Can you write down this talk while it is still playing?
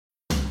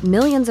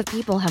Millions of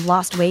people have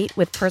lost weight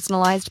with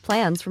personalized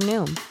plans from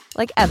Noom,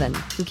 like Evan,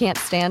 who can't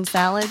stand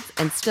salads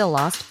and still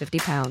lost 50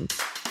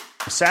 pounds.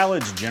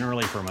 Salads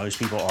generally for most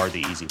people are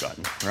the easy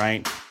button,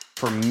 right?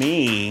 For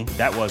me,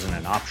 that wasn't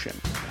an option.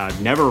 I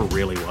never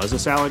really was a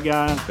salad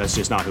guy. That's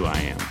just not who I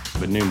am.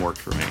 But Noom worked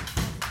for me.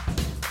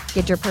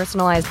 Get your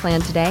personalized plan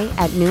today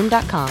at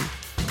Noom.com.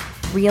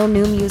 Real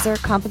Noom user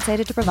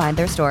compensated to provide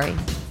their story.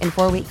 In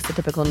 4 weeks, the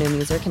typical Noom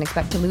user can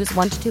expect to lose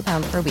 1 to 2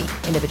 pounds per week.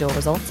 Individual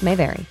results may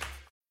vary.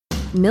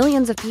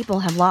 Millions of people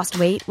have lost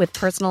weight with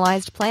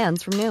personalized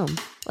plans from Noom,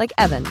 like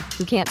Evan,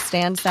 who can't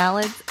stand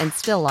salads and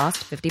still lost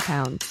 50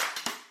 pounds.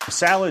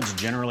 Salads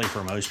generally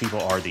for most people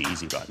are the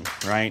easy button,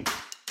 right?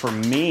 For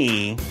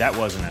me, that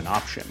wasn't an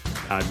option.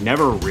 I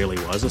never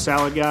really was a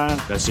salad guy.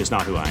 That's just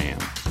not who I am.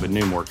 But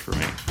Noom worked for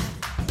me.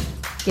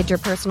 Get your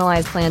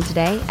personalized plan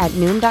today at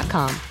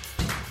Noom.com.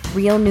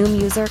 Real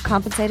Noom user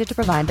compensated to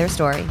provide their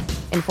story.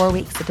 In 4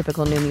 weeks, the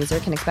typical Noom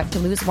user can expect to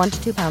lose 1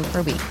 to 2 pounds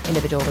per week.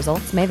 Individual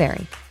results may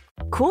vary.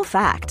 Cool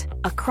fact,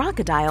 a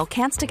crocodile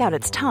can't stick out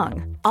its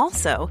tongue.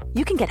 Also,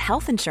 you can get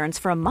health insurance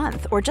for a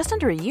month or just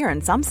under a year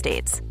in some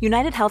states.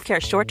 United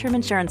Healthcare short-term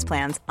insurance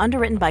plans,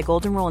 underwritten by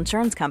Golden Rule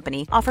Insurance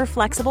Company, offer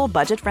flexible,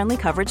 budget-friendly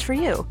coverage for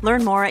you.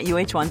 Learn more at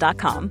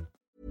uh1.com.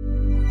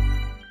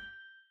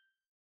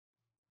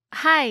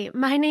 Hi,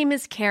 my name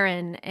is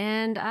Karen,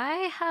 and I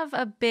have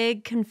a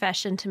big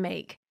confession to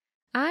make.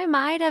 I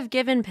might have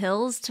given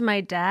pills to my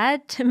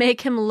dad to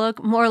make him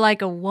look more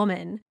like a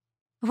woman.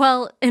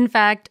 Well, in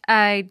fact,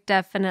 I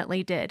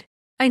definitely did.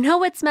 I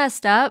know it's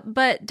messed up,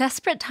 but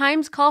desperate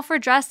times call for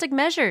drastic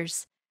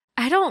measures.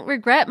 I don't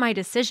regret my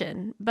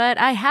decision, but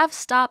I have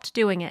stopped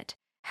doing it.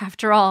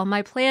 After all,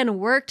 my plan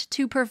worked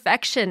to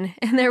perfection,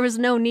 and there was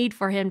no need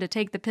for him to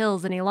take the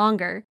pills any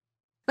longer.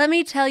 Let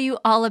me tell you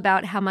all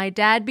about how my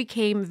dad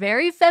became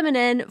very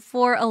feminine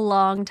for a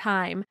long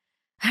time.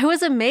 I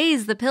was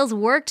amazed the pills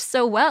worked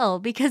so well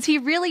because he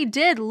really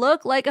did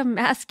look like a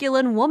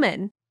masculine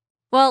woman.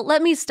 Well,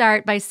 let me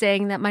start by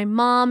saying that my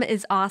mom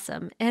is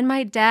awesome, and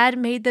my dad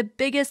made the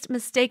biggest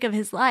mistake of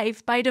his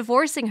life by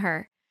divorcing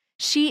her.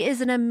 She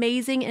is an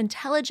amazing,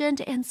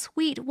 intelligent, and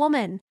sweet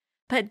woman,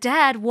 but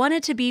Dad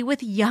wanted to be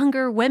with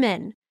younger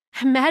women.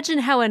 Imagine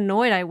how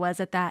annoyed I was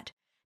at that.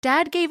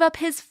 Dad gave up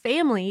his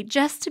family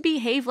just to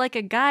behave like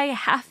a guy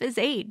half his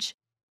age.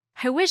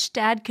 I wish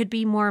Dad could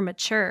be more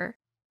mature.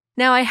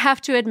 Now, I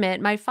have to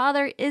admit, my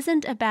father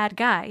isn't a bad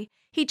guy.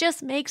 He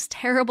just makes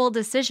terrible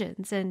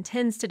decisions and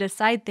tends to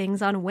decide things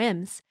on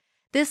whims.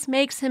 This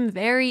makes him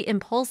very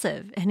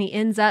impulsive, and he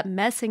ends up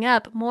messing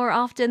up more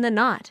often than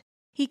not.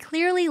 He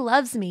clearly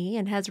loves me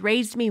and has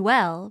raised me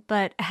well,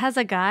 but as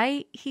a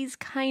guy, he's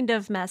kind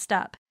of messed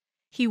up.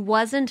 He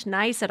wasn't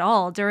nice at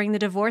all during the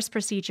divorce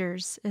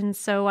procedures, and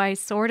so I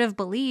sort of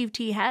believed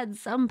he had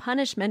some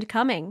punishment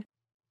coming.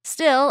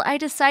 Still, I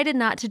decided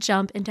not to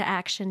jump into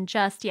action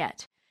just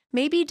yet.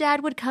 Maybe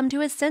Dad would come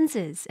to his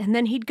senses, and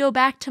then he'd go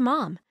back to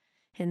Mom.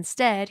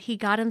 Instead, he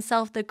got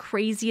himself the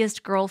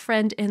craziest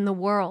girlfriend in the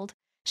world.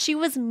 She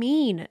was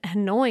mean,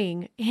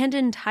 annoying, and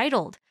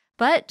entitled,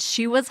 but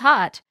she was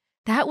hot.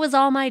 That was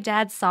all my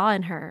dad saw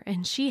in her,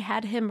 and she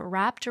had him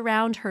wrapped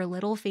around her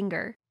little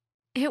finger.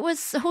 It was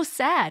so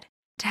sad.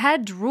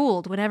 Dad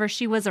drooled whenever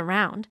she was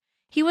around.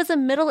 He was a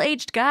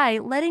middle-aged guy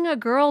letting a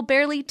girl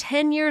barely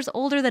 10 years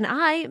older than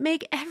I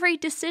make every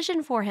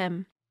decision for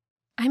him.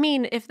 I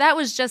mean, if that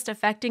was just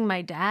affecting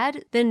my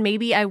dad, then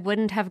maybe I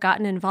wouldn't have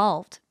gotten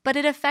involved, but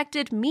it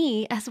affected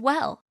me as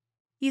well.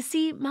 You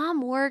see,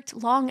 Mom worked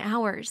long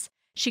hours.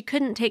 She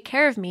couldn't take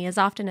care of me as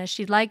often as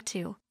she'd like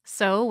to.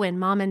 So when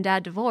Mom and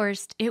Dad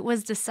divorced, it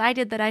was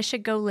decided that I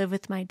should go live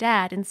with my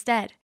dad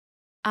instead.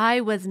 I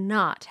was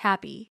not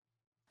happy.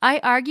 I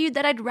argued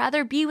that I'd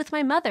rather be with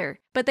my mother,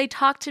 but they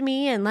talked to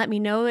me and let me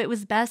know it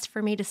was best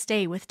for me to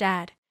stay with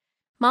Dad.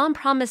 Mom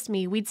promised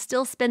me we'd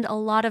still spend a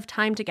lot of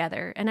time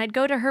together, and I'd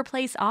go to her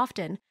place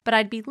often, but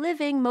I'd be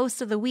living most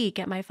of the week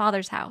at my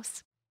father's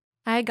house.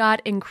 I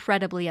got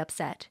incredibly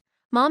upset.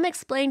 Mom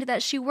explained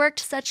that she worked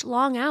such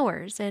long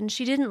hours, and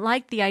she didn't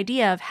like the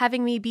idea of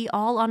having me be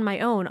all on my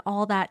own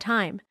all that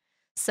time.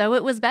 So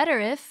it was better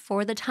if,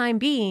 for the time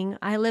being,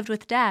 I lived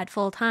with Dad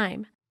full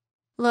time.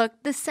 Look,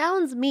 this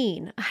sounds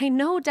mean. I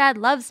know Dad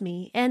loves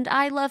me, and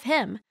I love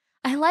him.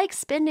 I like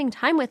spending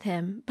time with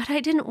him, but I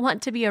didn't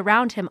want to be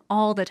around him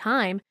all the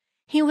time.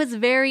 He was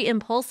very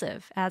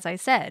impulsive, as I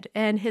said,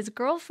 and his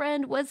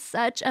girlfriend was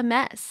such a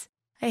mess.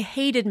 I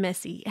hated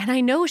Missy, and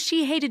I know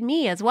she hated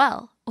me as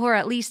well, or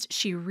at least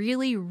she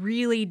really,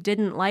 really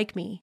didn't like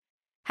me.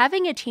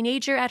 Having a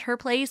teenager at her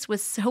place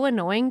was so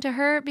annoying to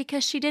her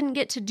because she didn't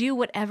get to do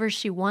whatever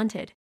she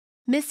wanted.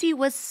 Missy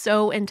was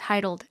so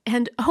entitled,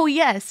 and oh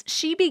yes,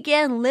 she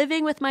began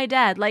living with my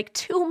dad like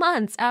 2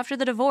 months after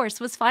the divorce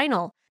was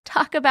final.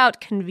 Talk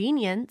about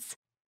convenience.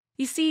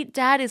 You see,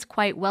 Dad is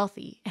quite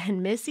wealthy,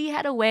 and Missy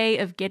had a way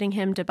of getting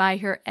him to buy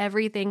her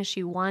everything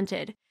she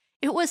wanted.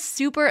 It was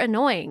super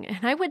annoying,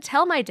 and I would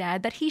tell my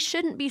dad that he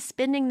shouldn't be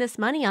spending this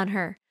money on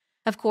her.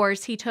 Of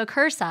course, he took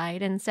her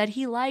side and said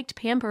he liked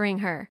pampering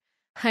her.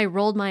 I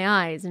rolled my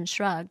eyes and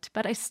shrugged,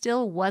 but I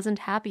still wasn't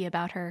happy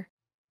about her.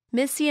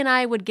 Missy and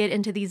I would get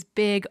into these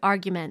big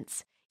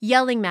arguments,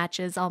 yelling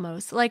matches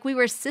almost, like we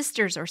were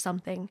sisters or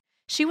something.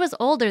 She was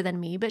older than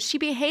me, but she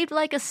behaved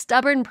like a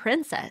stubborn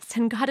princess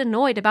and got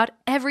annoyed about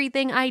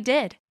everything I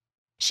did.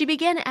 She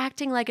began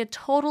acting like a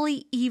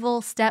totally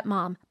evil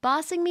stepmom,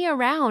 bossing me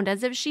around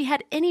as if she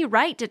had any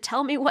right to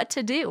tell me what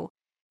to do.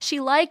 She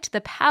liked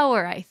the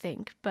power, I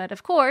think, but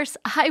of course,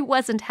 I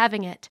wasn't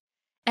having it.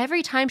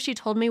 Every time she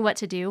told me what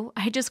to do,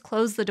 I just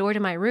closed the door to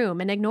my room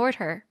and ignored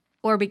her,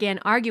 or began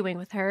arguing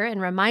with her and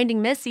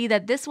reminding Missy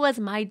that this was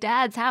my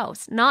dad's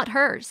house, not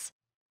hers.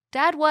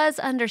 Dad was,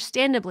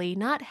 understandably,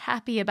 not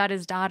happy about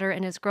his daughter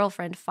and his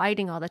girlfriend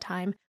fighting all the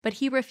time, but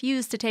he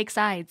refused to take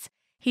sides.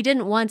 He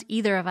didn't want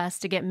either of us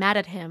to get mad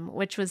at him,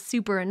 which was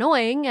super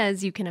annoying,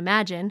 as you can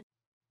imagine.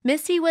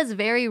 Missy was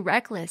very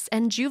reckless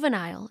and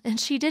juvenile, and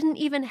she didn't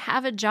even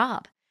have a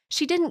job.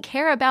 She didn't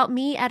care about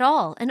me at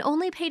all and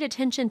only paid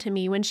attention to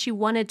me when she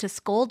wanted to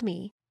scold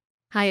me.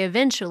 I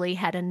eventually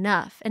had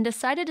enough and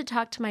decided to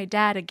talk to my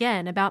dad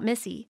again about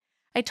Missy.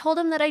 I told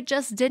him that I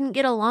just didn't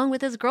get along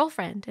with his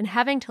girlfriend, and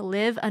having to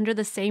live under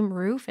the same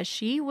roof as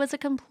she was a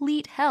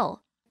complete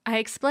hell. I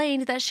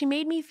explained that she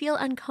made me feel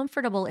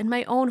uncomfortable in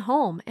my own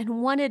home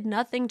and wanted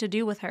nothing to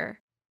do with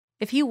her.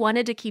 If he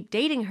wanted to keep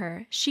dating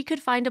her, she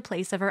could find a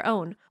place of her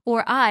own,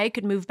 or I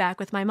could move back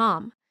with my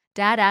mom.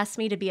 Dad asked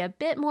me to be a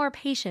bit more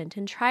patient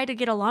and try to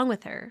get along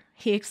with her.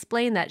 He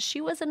explained that she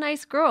was a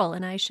nice girl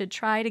and I should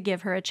try to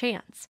give her a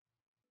chance.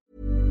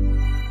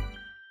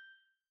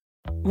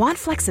 Want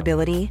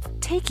flexibility?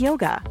 Take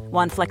yoga.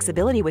 Want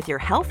flexibility with your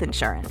health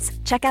insurance?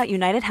 Check out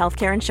United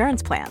Healthcare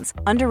Insurance Plans.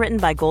 Underwritten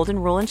by Golden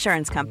Rule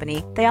Insurance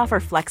Company, they offer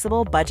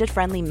flexible,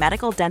 budget-friendly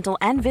medical, dental,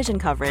 and vision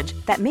coverage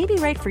that may be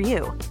right for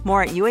you.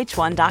 More at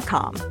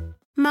uh1.com.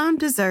 Mom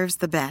deserves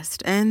the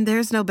best, and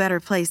there's no better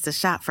place to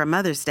shop for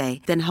Mother's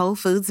Day than Whole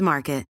Foods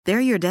Market. They're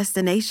your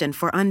destination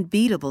for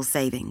unbeatable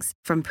savings,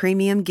 from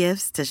premium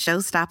gifts to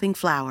show-stopping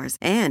flowers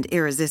and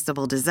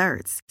irresistible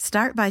desserts.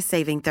 Start by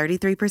saving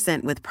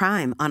 33% with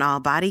Prime on all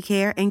body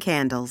care and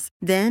candles.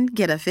 Then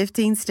get a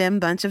 15-stem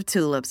bunch of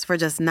tulips for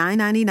just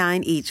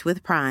 $9.99 each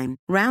with Prime.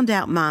 Round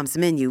out Mom's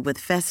menu with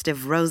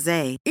festive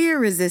rosé,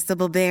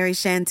 irresistible berry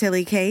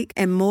chantilly cake,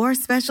 and more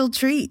special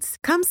treats.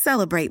 Come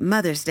celebrate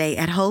Mother's Day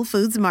at Whole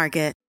Foods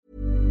Market.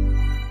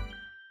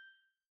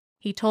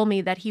 He told me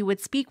that he would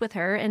speak with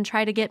her and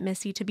try to get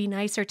Missy to be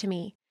nicer to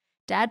me.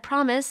 Dad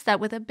promised that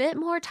with a bit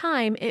more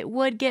time, it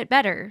would get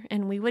better,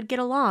 and we would get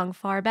along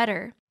far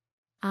better.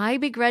 I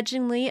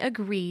begrudgingly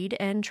agreed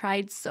and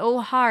tried so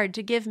hard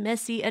to give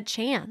Missy a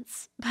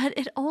chance, but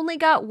it only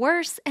got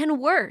worse and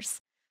worse.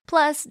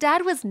 Plus,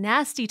 Dad was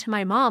nasty to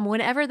my mom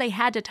whenever they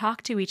had to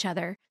talk to each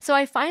other, so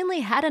I finally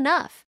had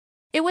enough.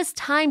 It was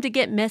time to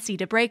get Missy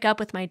to break up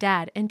with my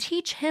dad and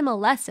teach him a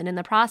lesson in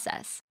the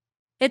process.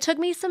 It took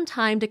me some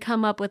time to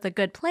come up with a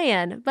good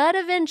plan, but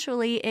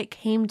eventually it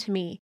came to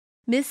me.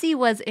 Missy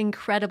was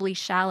incredibly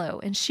shallow,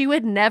 and she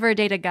would never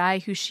date a guy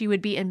who she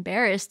would be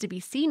embarrassed to be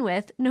seen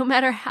with, no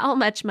matter how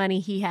much money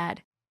he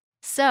had.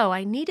 So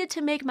I needed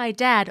to make my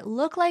dad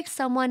look like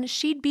someone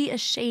she'd be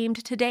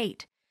ashamed to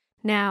date.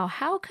 Now,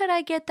 how could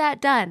I get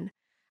that done?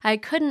 I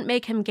couldn't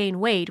make him gain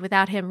weight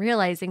without him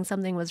realizing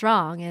something was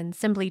wrong and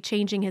simply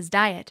changing his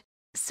diet.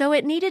 So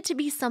it needed to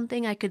be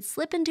something I could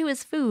slip into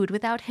his food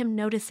without him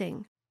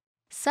noticing.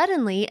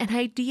 Suddenly, an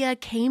idea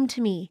came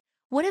to me.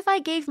 What if I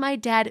gave my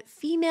dad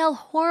female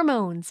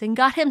hormones and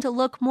got him to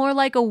look more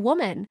like a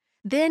woman?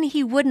 Then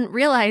he wouldn't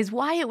realize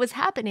why it was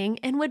happening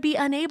and would be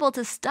unable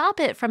to stop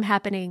it from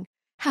happening.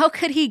 How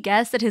could he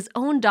guess that his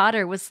own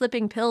daughter was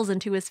slipping pills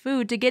into his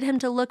food to get him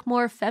to look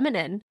more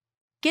feminine?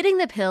 Getting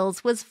the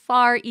pills was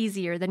far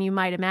easier than you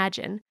might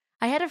imagine.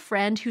 I had a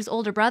friend whose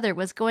older brother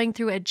was going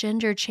through a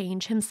gender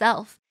change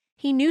himself.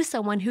 He knew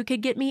someone who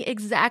could get me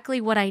exactly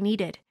what I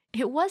needed.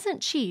 It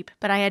wasn't cheap,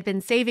 but I had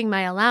been saving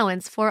my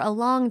allowance for a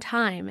long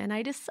time, and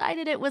I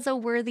decided it was a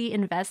worthy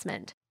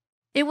investment.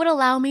 It would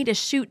allow me to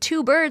shoot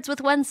 2 birds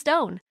with 1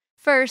 stone.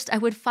 First, I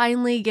would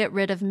finally get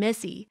rid of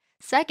Missy.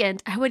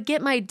 Second, I would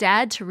get my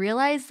dad to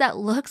realize that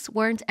looks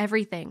weren't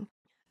everything.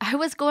 I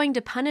was going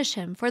to punish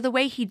him for the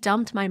way he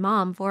dumped my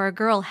mom for a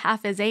girl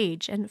half his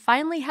age and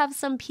finally have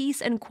some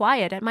peace and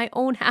quiet at my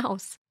own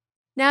house.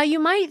 Now, you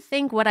might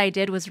think what I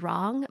did was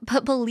wrong,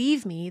 but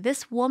believe me,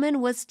 this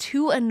woman was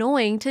too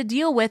annoying to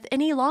deal with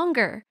any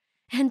longer.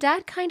 And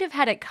Dad kind of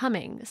had it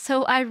coming,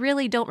 so I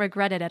really don't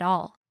regret it at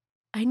all.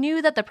 I knew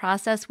that the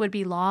process would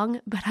be long,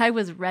 but I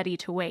was ready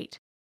to wait.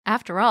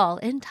 After all,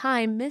 in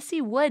time,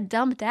 Missy would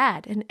dump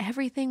Dad and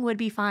everything would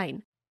be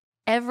fine.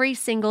 Every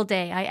single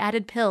day, I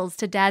added pills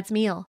to Dad's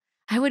meal.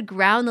 I would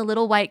ground the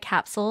little white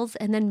capsules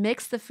and then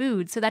mix the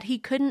food so that he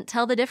couldn't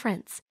tell the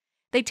difference.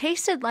 They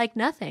tasted like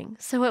nothing,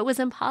 so it was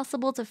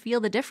impossible to feel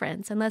the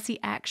difference unless he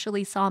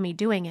actually saw me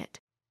doing it.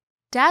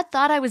 Dad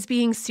thought I was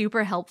being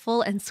super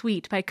helpful and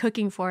sweet by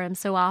cooking for him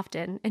so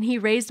often, and he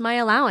raised my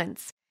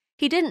allowance.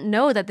 He didn't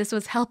know that this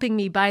was helping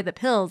me buy the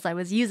pills I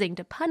was using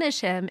to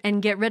punish him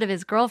and get rid of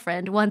his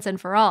girlfriend once and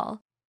for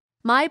all.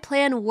 My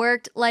plan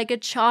worked like a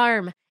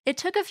charm. It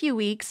took a few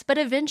weeks, but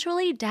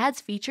eventually Dad's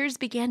features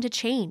began to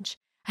change.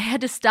 I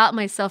had to stop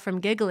myself from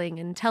giggling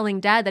and telling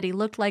Dad that he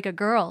looked like a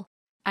girl.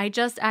 I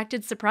just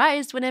acted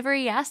surprised whenever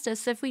he asked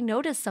us if we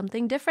noticed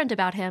something different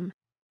about him.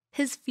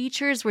 His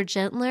features were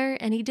gentler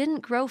and he didn't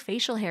grow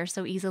facial hair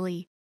so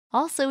easily.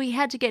 Also, he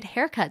had to get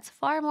haircuts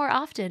far more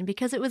often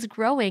because it was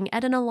growing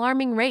at an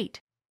alarming rate.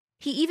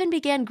 He even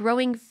began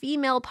growing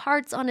female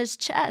parts on his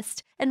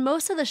chest, and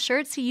most of the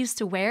shirts he used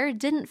to wear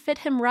didn't fit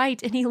him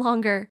right any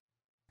longer.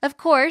 Of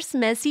course,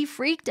 Missy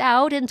freaked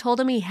out and told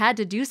him he had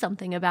to do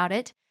something about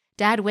it.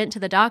 Dad went to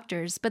the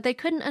doctors, but they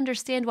couldn't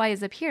understand why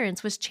his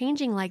appearance was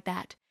changing like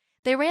that.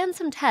 They ran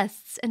some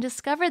tests and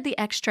discovered the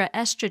extra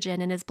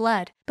estrogen in his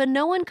blood, but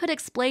no one could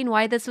explain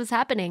why this was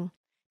happening.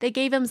 They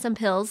gave him some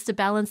pills to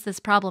balance this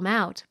problem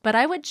out, but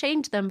I would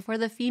change them for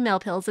the female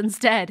pills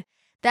instead.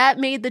 That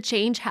made the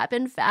change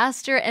happen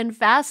faster and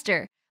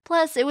faster.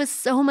 Plus, it was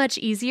so much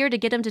easier to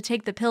get him to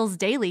take the pills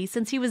daily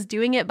since he was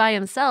doing it by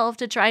himself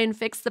to try and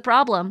fix the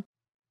problem.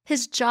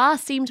 His jaw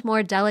seemed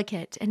more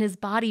delicate and his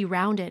body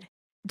rounded.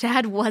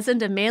 Dad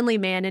wasn't a manly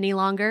man any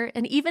longer,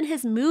 and even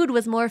his mood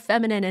was more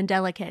feminine and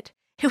delicate.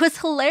 It was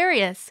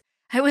hilarious.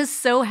 I was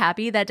so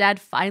happy that Dad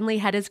finally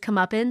had his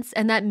comeuppance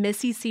and that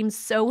Missy seemed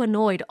so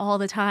annoyed all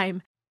the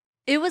time.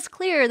 It was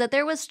clear that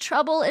there was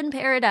trouble in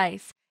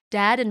paradise.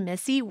 Dad and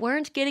Missy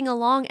weren't getting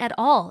along at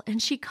all, and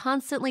she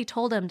constantly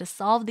told him to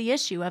solve the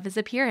issue of his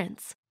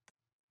appearance.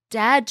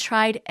 Dad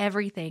tried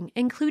everything,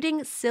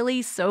 including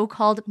silly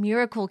so-called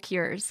miracle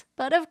cures,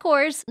 but of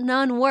course,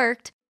 none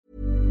worked.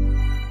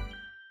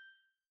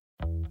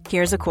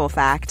 Here's a cool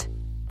fact.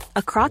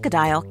 A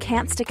crocodile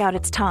can't stick out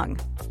its tongue.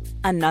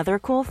 Another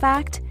cool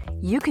fact,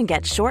 you can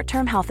get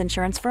short-term health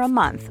insurance for a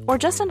month or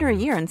just under a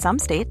year in some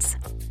states.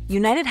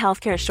 United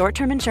Healthcare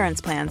short-term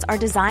insurance plans are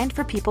designed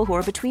for people who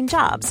are between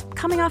jobs,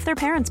 coming off their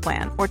parents'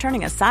 plan, or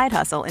turning a side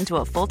hustle into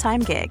a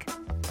full-time gig.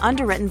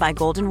 Underwritten by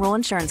Golden Rule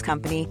Insurance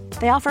Company,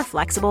 they offer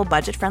flexible,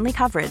 budget-friendly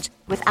coverage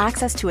with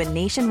access to a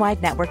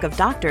nationwide network of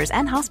doctors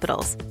and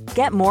hospitals.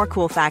 Get more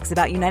cool facts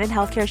about United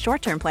Healthcare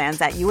short-term plans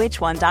at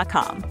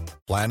uh1.com.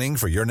 Planning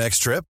for your next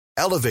trip?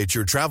 Elevate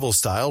your travel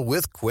style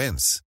with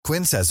Quince.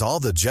 Quince has all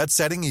the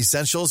jet-setting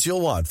essentials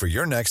you'll want for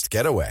your next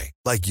getaway,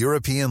 like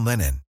European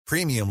linen,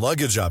 premium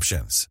luggage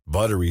options,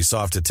 buttery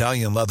soft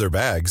Italian leather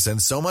bags,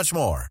 and so much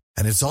more.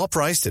 And it's all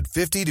priced at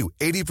 50 to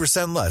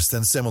 80% less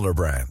than similar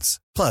brands.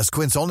 Plus,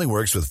 Quince only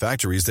works with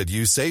factories that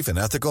use safe and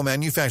ethical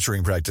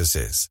manufacturing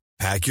practices.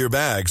 Pack your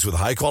bags with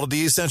high-quality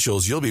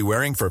essentials you'll be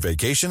wearing for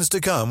vacations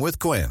to come with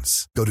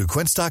Quince. Go to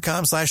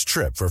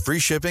quince.com/trip for free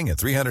shipping and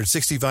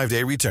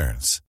 365-day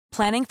returns.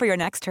 Planning for your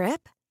next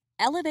trip?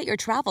 Elevate your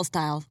travel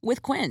style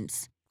with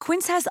Quince.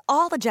 Quince has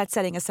all the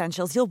jet-setting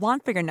essentials you'll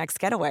want for your next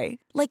getaway,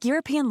 like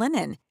European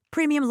linen,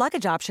 premium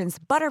luggage options,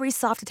 buttery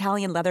soft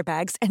Italian leather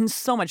bags, and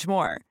so much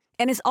more.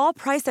 And is all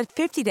priced at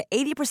 50 to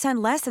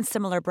 80% less than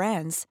similar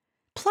brands.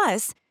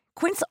 Plus,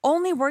 Quince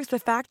only works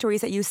with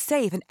factories that use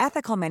safe and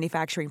ethical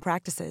manufacturing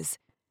practices.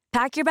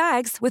 Pack your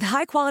bags with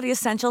high-quality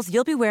essentials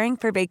you'll be wearing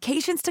for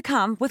vacations to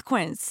come with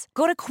Quince.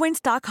 Go to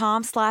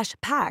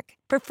quince.com/pack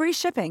for free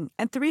shipping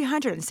and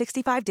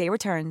 365-day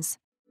returns.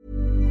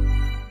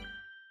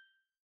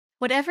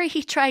 Whatever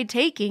he tried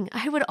taking,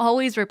 I would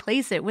always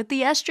replace it with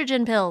the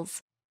estrogen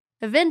pills.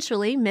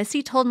 Eventually,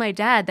 Missy told my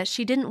dad that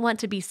she didn't want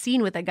to be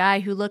seen with a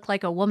guy who looked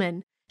like a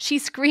woman. She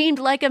screamed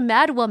like a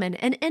madwoman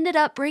and ended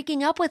up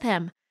breaking up with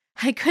him.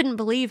 I couldn't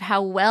believe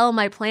how well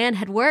my plan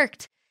had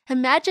worked.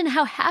 Imagine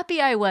how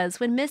happy I was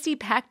when Missy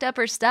packed up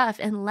her stuff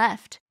and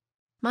left.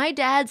 My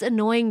dad's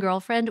annoying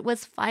girlfriend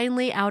was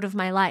finally out of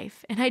my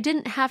life, and I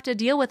didn't have to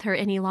deal with her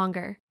any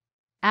longer.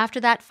 After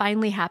that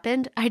finally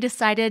happened, I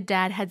decided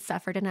Dad had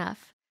suffered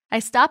enough. I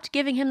stopped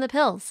giving him the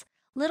pills.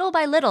 Little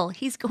by little,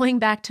 he's going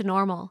back to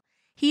normal.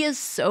 He is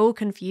so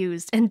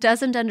confused and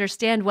doesn't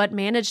understand what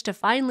managed to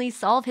finally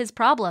solve his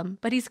problem,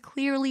 but he's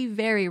clearly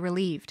very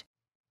relieved.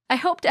 I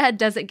hope Dad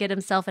doesn't get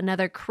himself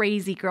another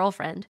crazy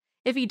girlfriend.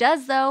 If he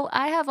does, though,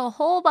 I have a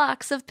whole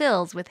box of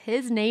pills with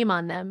his name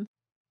on them.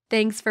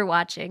 Thanks for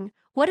watching.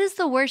 What is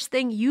the worst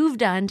thing you've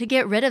done to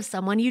get rid of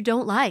someone you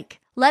don't like?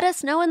 Let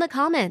us know in the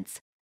comments.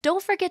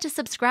 Don't forget to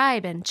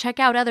subscribe and check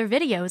out other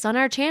videos on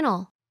our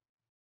channel.